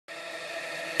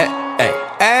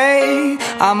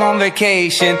I'm on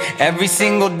vacation every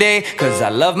single day, cause I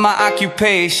love my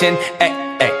occupation. Ay,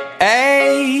 ay,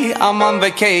 ay, I'm on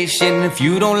vacation. If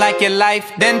you don't like your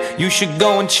life, then you should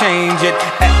go and change it.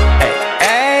 Ay, ay,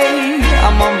 ay,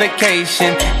 I'm on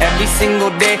vacation every single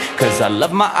day, cause I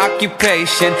love my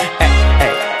occupation. Ay,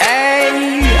 ay,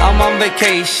 ay, I'm on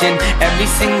vacation every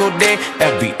single day,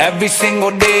 every single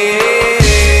day.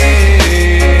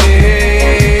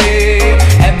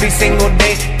 Every single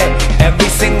day, every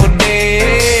single day.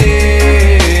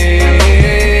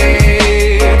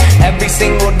 Every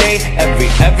single day,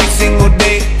 every single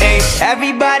day.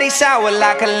 Everybody sour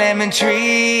like a lemon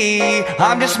tree.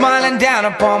 I'm just smiling down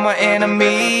upon my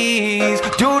enemies.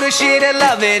 Do the shit and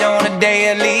love it on a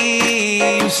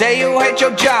daily. You say you hate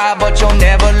your job, but you'll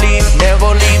never leave,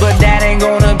 never leave. But that ain't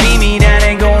gonna be me, that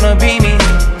ain't gonna be me.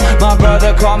 My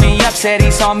brother called me up, said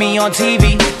he saw me on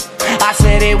TV. I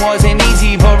said it wasn't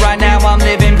easy, but right now I'm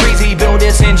living breezy. Build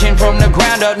this engine from the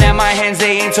ground up, now my hands,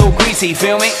 they ain't so greasy,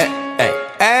 feel me?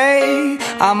 Hey,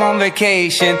 I'm on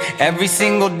vacation every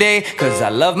single day, cause I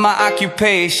love my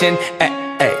occupation.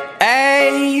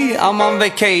 Hey, I'm on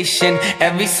vacation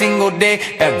every single day,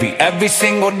 every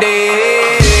single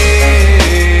day.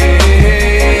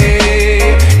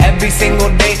 Every single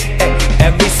day,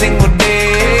 every single day.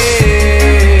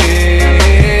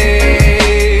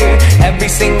 Every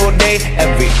single day,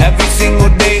 every single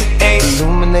day.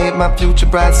 Illuminate my future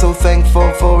bright, so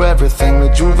thankful for everything.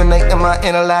 Rejuvenating my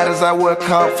inner light as I work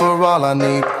hard for all I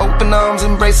need. Open arms,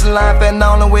 embracing life and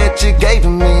all of which you gave to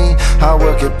me. Hard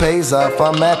work, it pays off,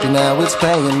 I'm happy now, it's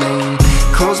paying me.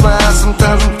 Close my eyes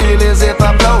sometimes and feel as if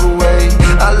I float away.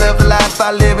 I love the life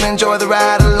I live and enjoy the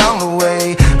ride along the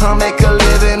way. I'll make a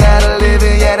living out of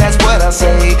living, yeah, that's what I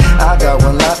say. I got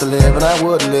one life to live and I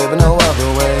wouldn't live in no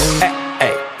other way.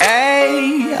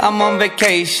 I'm on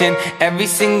vacation every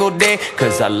single day,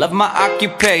 cause I love my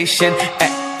occupation.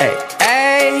 Ay,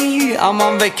 ay, I'm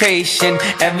on vacation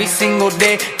every single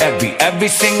day, every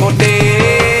single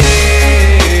day.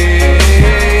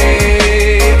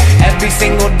 Every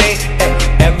single day,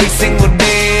 every single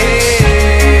day.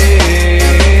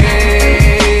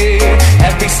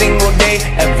 Every single day,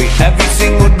 every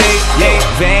single day. Yeah,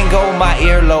 Van Gogh, my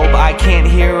earlobe, I can't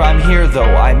hear, I'm here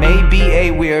though. I may be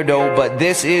a weirdo, but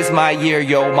this is my year,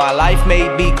 yo. My life may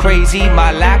be crazy,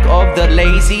 my lack of the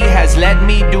lazy has let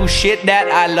me do shit that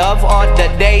I love on the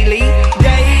daily.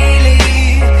 Daily,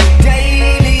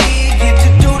 daily, get to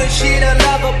do the shit I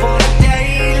love upon a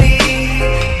daily.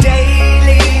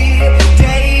 Daily,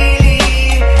 daily,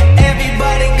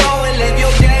 everybody go and live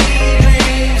your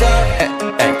daydreams up.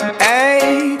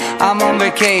 I'm on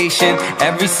vacation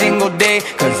every single day,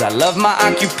 cause I love my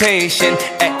occupation.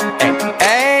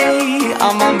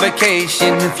 I'm on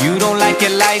vacation. If you don't like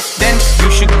your life, then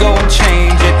you should go and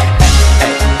change it.